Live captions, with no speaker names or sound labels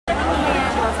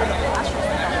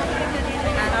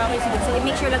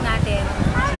picture lang natin.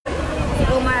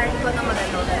 Umar, ikaw na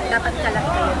magano. Dapat kalap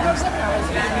kayo lang.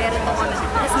 Meron ako na.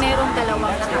 Tapos merong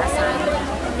dalawang nakaasan.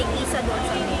 Tig-isa doon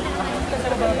sa inyo.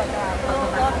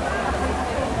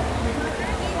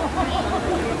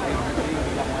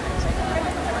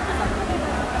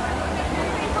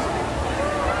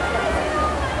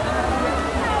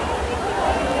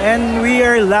 And we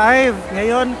are live.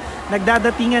 Ngayon,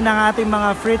 nagdadatingan ng ating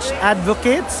mga Frich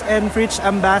Advocates and Frich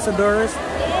Ambassadors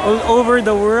all over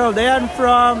the world. Ayan,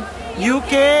 from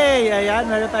UK. Ayan,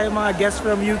 meron tayong mga guests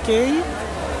from UK.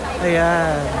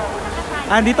 Ayan.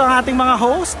 Andito ang ating mga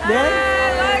host.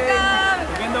 Welcome!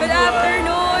 Good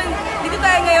afternoon! Dito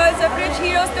tayo ngayon sa Frich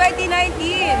Heroes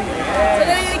 2019. So,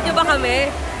 narinig niyo ba kami?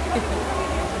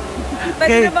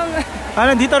 Pwede na bang...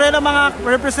 Nandito rin ang mga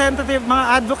representative, mga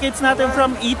advocates natin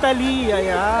from Italy.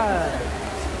 Ayan.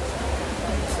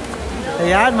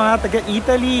 Ayan, mga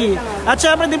taga-Italy. At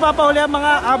syempre, di pa pauli ang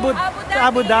mga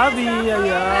Abu Dhabi.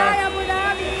 Ayan.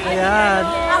 Ayan.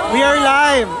 We are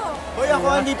live. Hoy, ako,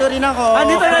 andito rin ako.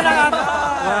 Andito rin ako.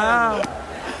 Wow.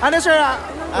 Ano, sir?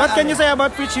 What can you say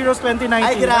about Frich Heroes 2019?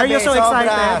 Ay, grabe, Are you so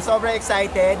excited? Sobra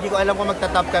excited. Hindi ko alam kung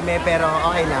magta-top kami, pero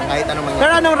okay lang, kahit anong mangyari.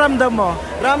 Pero anong ramdam mo?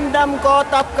 Ramdam ko,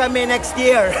 top kami next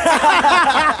year.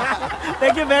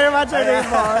 Thank you very much, Sir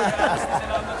Raymond.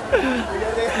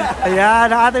 Ayan,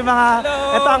 ang ating mga...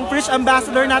 Ito ang Frich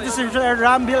Ambassador natin, si Sir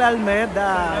Rambil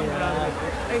Almeda.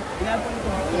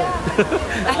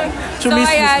 So,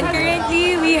 ayan,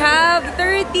 currently we have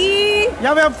 30...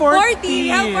 Yeah, we have 40. We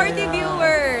have 40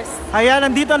 viewers. Ayan,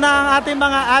 nandito na ang ating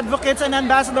mga advocates and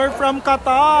ambassador from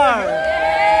Qatar.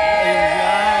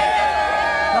 Ayan.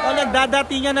 Naku,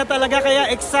 nagdadatingan na talaga,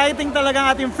 kaya exciting talaga ang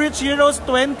ating Frich Heroes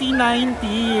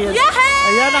 2019. Yay!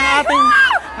 Ayan ang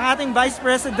ating Vice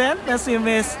President na si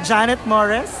Miss Janet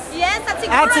Morris. Yes, at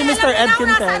siguro si Mr. Ed alam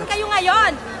na saan kayo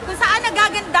ngayon. Kung saan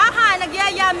nagagandahan,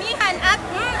 nagyayamihan, at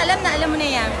alam mo na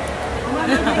yan.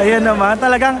 Ayan naman,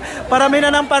 talagang parami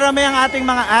na ng parami ang ating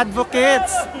mga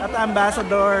advocates at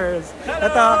ambassadors.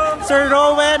 Ito, Sir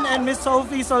Rowan and Miss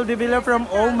Sophie Soldevilla from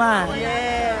Oman.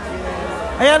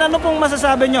 Ayan, ano pong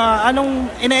masasabi nyo? Anong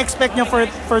ina-expect nyo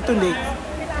for today?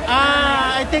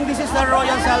 I think this is the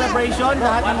royal celebration.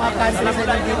 Lahat ng mga countries ay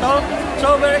nandito.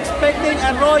 So we're expecting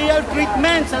a royal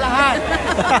treatment sa lahat.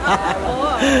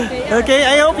 Okay,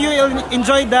 I hope you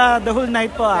enjoy the whole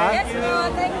night po. Yes po,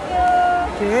 thank you.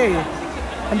 Okay.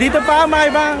 Andito pa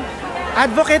mga ibang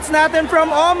advocates natin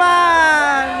from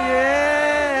Oman.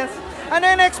 Yes. Ano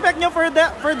yung expect nyo for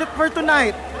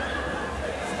tonight?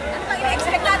 Ano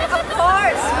expect natin? Of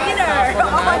course, winner.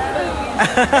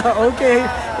 Okay,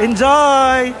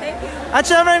 enjoy. Thank you. At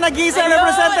syempre nag-iisang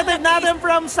representative natin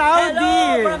from Saudi.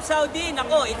 Hello, from Saudi.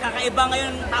 Nako, ikakaiba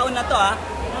ngayon taon na to ha.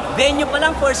 Venue pa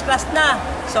lang, first class na.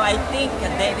 So I think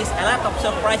there is a lot of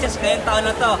surprises ngayong taon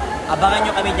na to. Abangan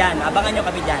nyo kami dyan.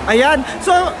 Ayan.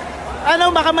 So,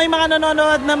 baka may mga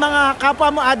nanonood na mga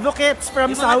kapwa mo advocates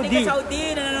from Saudi. Yung mga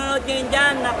Saudi, nanonood ngayon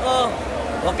dyan. Nako,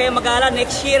 huwag kayong mag-alala.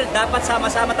 Next year, dapat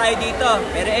sama-sama tayo dito.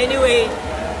 Pero anyway,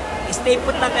 stay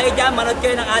put lang kayo dyan. Manood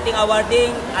kayo ng ating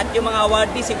awarding. At yung mga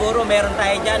awarding, siguro meron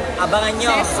tayo dyan. Abangan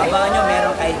nyo,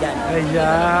 meron kayo dyan.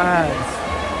 Ayan.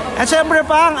 At syempre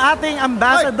pa ang ating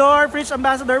ambassador, Frich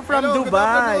Ambassador from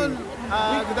Dubai.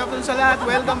 Good afternoon sa lahat.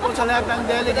 Welcome po sa lahat ng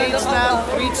delegates ng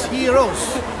Frich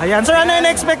Heroes. Ayan, sir, ano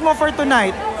yung expect mo for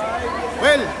tonight?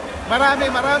 Well,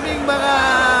 maraming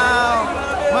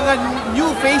mga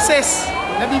new faces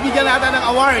na bibigyan natin ng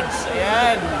awards.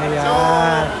 Ayan. So,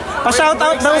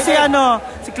 pa-shoutout daw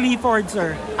si Clifford,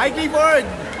 sir. Hi, Clifford!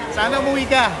 Sana umuwi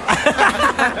ka.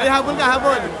 Habol ka,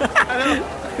 habol.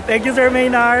 Thank you, Sir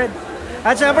Maynard.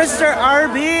 At syempre, Sir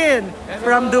Arvin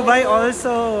from Dubai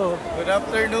also. Good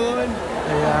afternoon.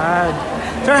 Ayan.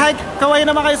 Sir, hi, kaway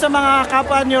naman kayo sa mga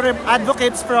kapwa nyo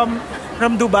advocates from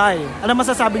Dubai. Ano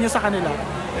masasabi nyo sa kanila?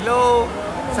 Hello!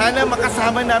 Sana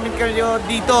makasama namin kayo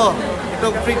dito.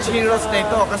 Itong Frich Heroes na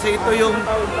ito. Kasi ito yung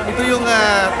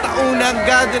taunang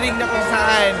gathering na kung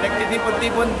saan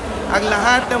nagtitipon-tipon ang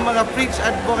lahat ng mga Frich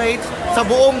advocates sa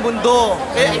buong mundo.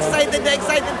 Kaya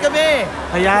excited kami!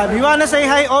 Ayan, we wanna say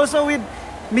hi also with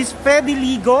Miss Fedy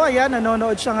Ligo. Ayan,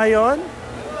 nanonood siya ngayon.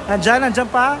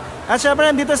 Nandyan pa. At syempre,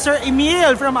 nandito Sir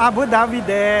Emil from Abu Dhabi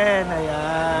din.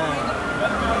 Ayan.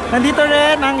 Nandito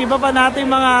rin ang iba pa nating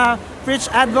mga Frich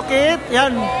advocate.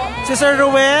 Ayan, si Sir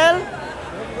Ruel.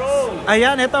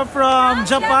 Ayan, ito from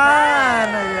Japan.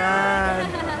 Ayan.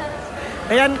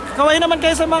 Ayan, kaway naman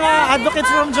kayo sa mga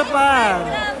advocates from Japan.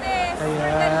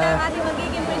 Ayan.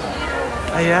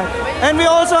 Ayan. And we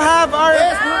also have our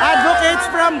advocates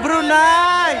from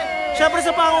Brunei. Syempre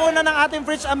sa pangunguna ng ating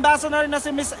Frich Ambassador na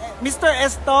si Mr.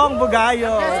 Estong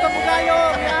Bugayo. Estong Bugayo!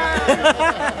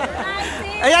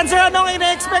 Ayan sir, anong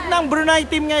ina-expect ng Brunei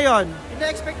team ngayon?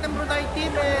 Ina-expect ng Brunei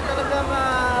team talagang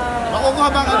Makukuha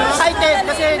bang excited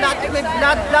kasi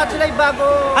lahat sila yung bago.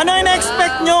 Ano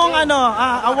ina-expect nyong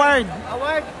award?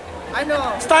 Award?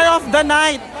 Star of the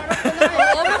Night.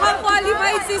 Mukhang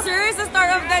qualified si Sir sa Star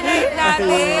of the Night natin.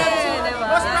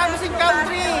 Diba? Most promising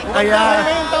country. Ayan.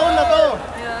 Ngayong taon na to.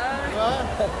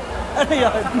 Ano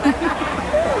yan?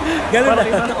 Ganun na.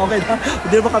 Okay na.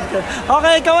 Hindi mo kapit.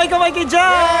 Okay, kaway-kaway kay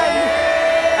John!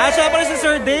 Syempre si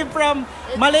Sir Dave from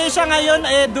Malaysia ngayon,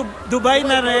 Dubai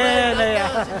na rin.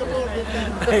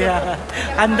 Ayan.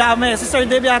 Ang dami. Si Sir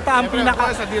Dave yata ang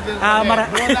pinaka...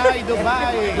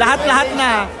 Dubai. Lahat-lahat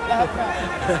na.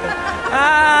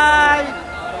 Hi!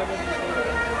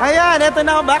 Ayan, eto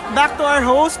na. Back to our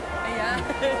host.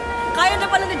 Kaya na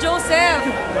pala ni Joseph.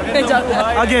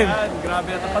 Again.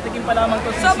 Grabe na. Patikim pa lamang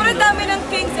to. Sobrang dami ng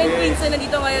kings and queens na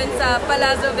nandito ngayon sa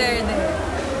Palazzo Verde.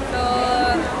 So,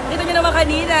 dito nyo naman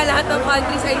kanina, lahat ng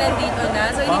countries ay nandito na.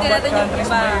 So, hindi natin yung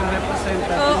iba.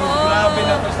 Oo. Grabe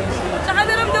na to, Sisi. Tsaka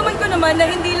naramdaman ko naman na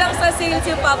hindi lang sa sales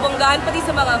yung paponggahan, pati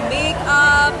sa mga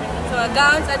make-up, sa mga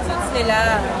gowns at suits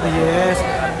nila. Yes.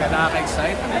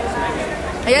 Nakaka-excite.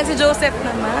 Ayan si Joseph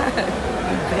naman.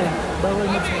 Bawal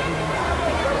magsabi.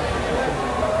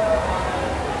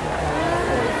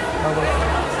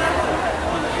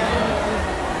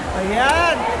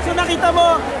 Ayan. So nakita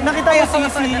mo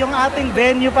Sisi, yung ating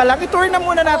venue pa lang. I-tour na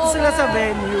muna natin sila sa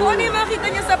venue. Kung ano yung makita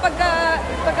nyo sa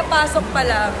pagkapasok pa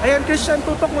lang. Ayan, Christian,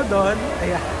 tutok mo doon.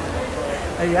 Ayan.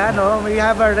 Ayan, we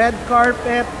have a red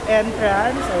carpet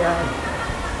entrance. Ayan.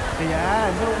 Ayan.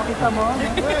 So makita mo.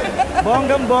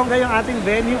 Bonggang-bongga yung ating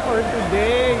venue for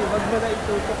today. Huwag mo na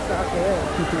itutok sa akin.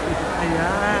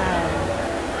 Ayan.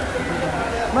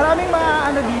 Maraming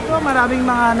mga dito, maraming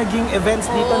mga naging events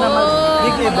dito na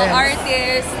big events. Mga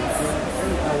artists.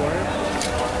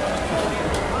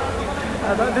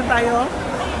 Doon tayo?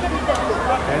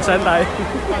 Saan tayo?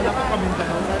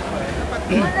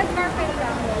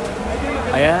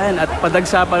 Ayan, at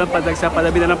padagsa,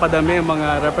 padami na ng padami ang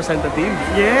mga representative.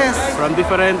 Yes. From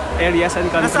different areas and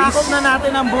countries. Nasakop na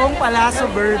natin ang buong Palazzo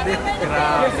Verde.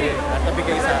 Grabe. At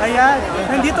nabigay sa... Ayan,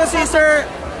 nandito si Sir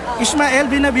Ishmael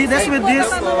Benavides with this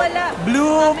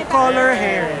blue color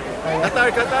hair.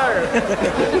 Qatar!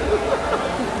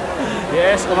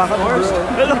 Yes, of course.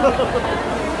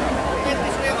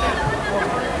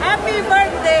 Happy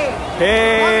birthday!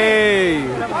 Hey!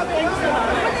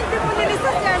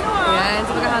 Ayan,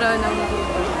 sa pagkakaroon ng...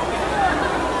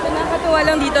 Nakakatuwa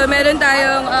lang dito, meron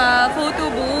tayong photo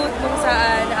booth kung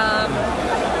saan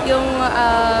yung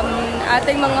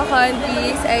ating mga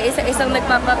countries ay isa-isang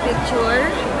nagpapapicture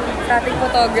sa ating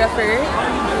photographer.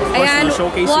 Ayan,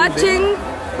 watching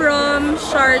from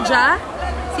Sharjah,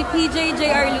 si PJ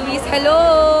J.R. Luis. Hello!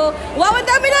 Wow, ang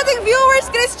dami nating viewers,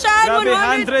 Christian! Grabe,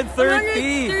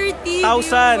 130,000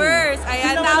 viewers.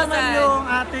 Ayan, 1,000. Yung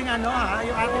ating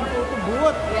yung ating photo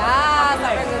booth. Yeah,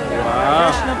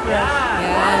 Fresh na fresh.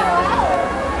 yeah.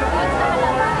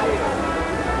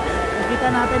 Nakita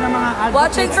natin ang mga advocates.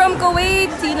 Watching from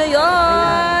Kuwait, sino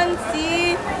yon?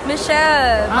 Si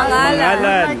Michelle Mangalan. I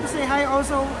would like to say hi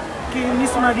also kay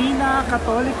Miss Marina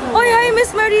Catolico. Oy, hi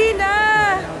Miss Marina!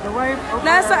 The wife of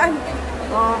Nasaan?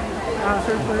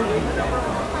 Sir Ferdy.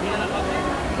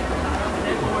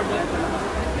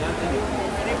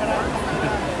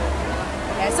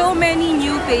 So many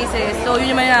new faces. So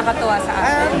yun yung nakakatuwa sa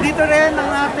akin. And dito rin ang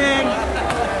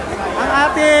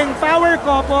ating power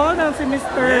couple ng si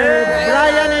Mr.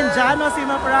 Brian and Jano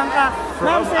Simapranca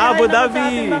From Abu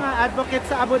Dhabi. Mga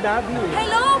advocates sa Abu Dhabi.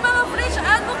 Hello mga Frich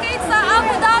Advocates sa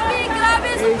Abu Dhabi!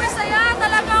 Grabe, super saya!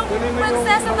 Talagang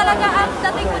prinsesa talaga ang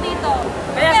dating ko dito.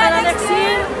 Kaya next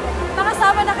year,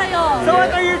 makasama na kayo. So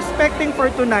what are you expecting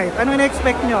for tonight? Ano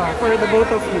ina-expect nyo for the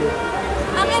both of you?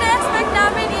 Ang ina-expect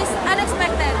namin is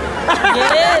unexpected.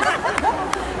 Yes!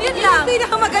 Yun lang. Yung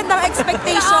pinakamagandang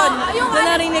expectation na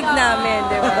narinig namin,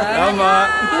 di ba? Tama.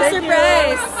 Yung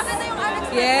surprise. Maganda yung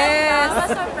unexpected. Yes.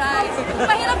 Surprise.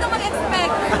 Mahirap na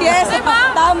mag-expect. Yes, diba?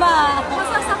 tama.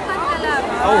 Masasaktan ka lang.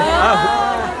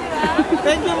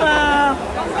 Thank you, ma'am.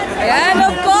 Ayan,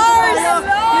 of course!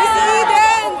 Miss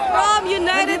Eden from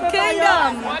United Kingdom.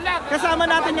 Kasama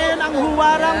natin ngayon ang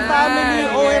Huwarang Family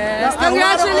Yes.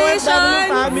 Congratulations!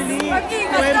 OFW Family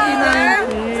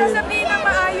 2019. Sasabihin ng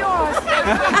maayos.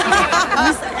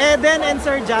 Miss Eden and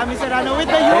Sir Jamie Serrano with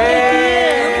the UK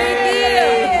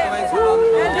team.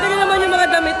 Tignan naman yung mga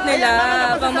damit nila.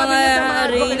 Pang mga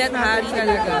rain at hari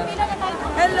talaga.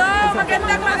 Hello,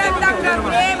 magandang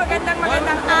gabi, magandang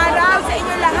araw sa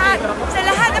inyo lahat. Sa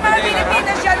lahat ng mga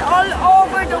Pilipinas dyan all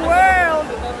over the world.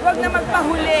 Huwag na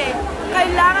magpahuli.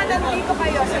 Kailangan nandito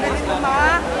kayo sa ganito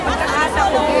mga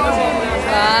pagkakataon.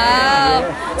 Wow!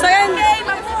 So yan,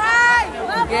 Mabuhay!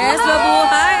 yes,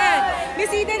 mabuhay! Miss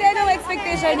Eden, anong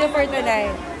expectation niyo for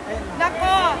tonight?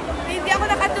 Nako, hindi ako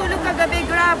nakatulog kagabi.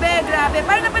 Grabe.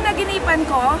 Parang napanaginipan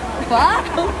ko.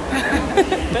 Wow!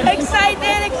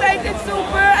 Excited,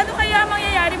 super. Ano kaya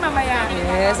mangyayari mamaya?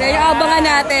 Yes, yan yung abangan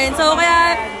natin. So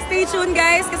kaya stay tuned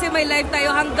guys kasi may live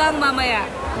tayo hanggang mamaya.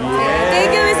 Yes.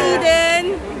 Thank you, Miss Eden!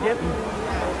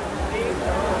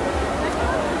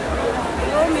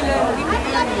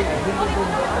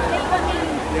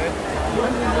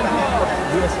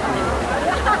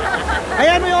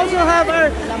 Ayan, we also have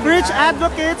our Frich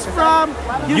Advocates from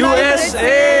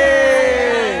USA!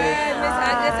 Miss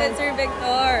Agnes and Sir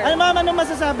Victor. Ay ma'am, anong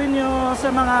masasabi nyo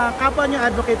sa mga kapwa nyo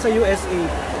advocates sa USA?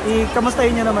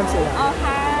 Kamustahin nyo naman sila. Oh,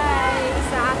 hi!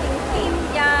 Sa aking team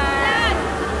dyan.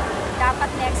 Dapat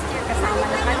next year kasama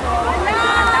na kayo.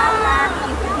 Dapat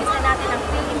introduce na natin ang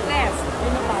free invest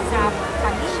sa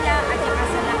pamilya at saka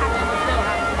sa lahat ng mga.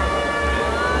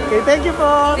 Okay, thank you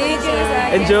po. Thank you, Miss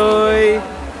Agnes. Enjoy!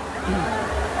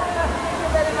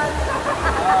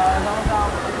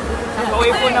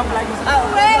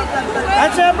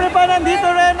 At syempre pa, nandito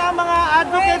rin ang mga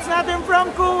advocates natin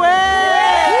from Kuwait!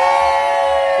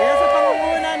 Yan sa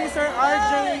pangunguna ni Sir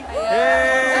RJ.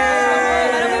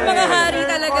 Alam mo yung mga hari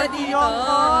talaga dito.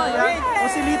 Yan.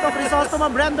 Osilito Crisostomo,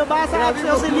 Brando Basa at si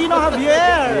Osilino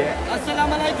Javier.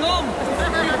 Assalamualaikum!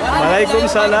 Walaikum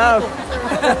salam!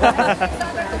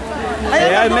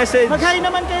 Ayan, message. Mag-hi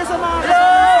naman kayo sa mga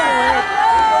kasama.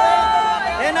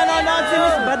 Ayan, nanonood si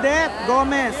Miss Badet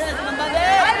Gomez.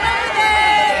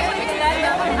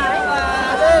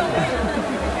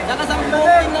 Saka sa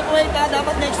buong na Kuwait,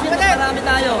 dapat next year mas marami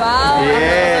tayo. Wow!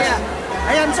 Yes!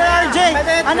 Ayan, Sir RJ,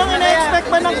 anong ina-expect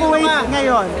ba ng Kuwait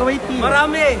ngayon? Kuwait team?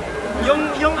 Marami.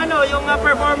 Yung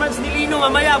performance ni Lino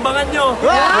mamaya, abangan nyo.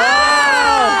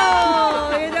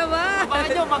 Wow! Yun naman!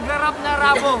 Abangan nyo, magra-rap na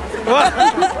Rabo.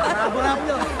 Rabo-rap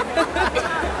nyo.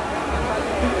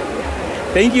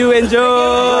 Thank you,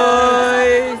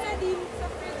 enjoy!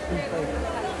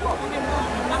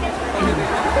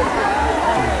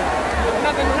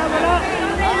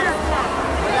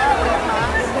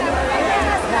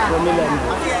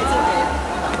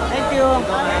 Thank you.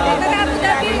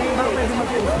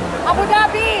 Abu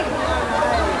Dhabi!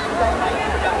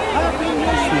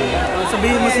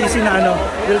 Sabihin mo sisi na ano,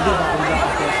 will be back.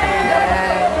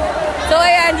 So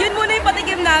ayan, yun muna yung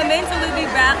patikim namin. So we'll be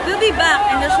back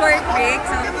in a short break.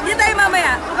 So, yun tayo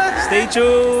mamaya. Stay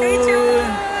tuned! Stay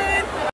tuned!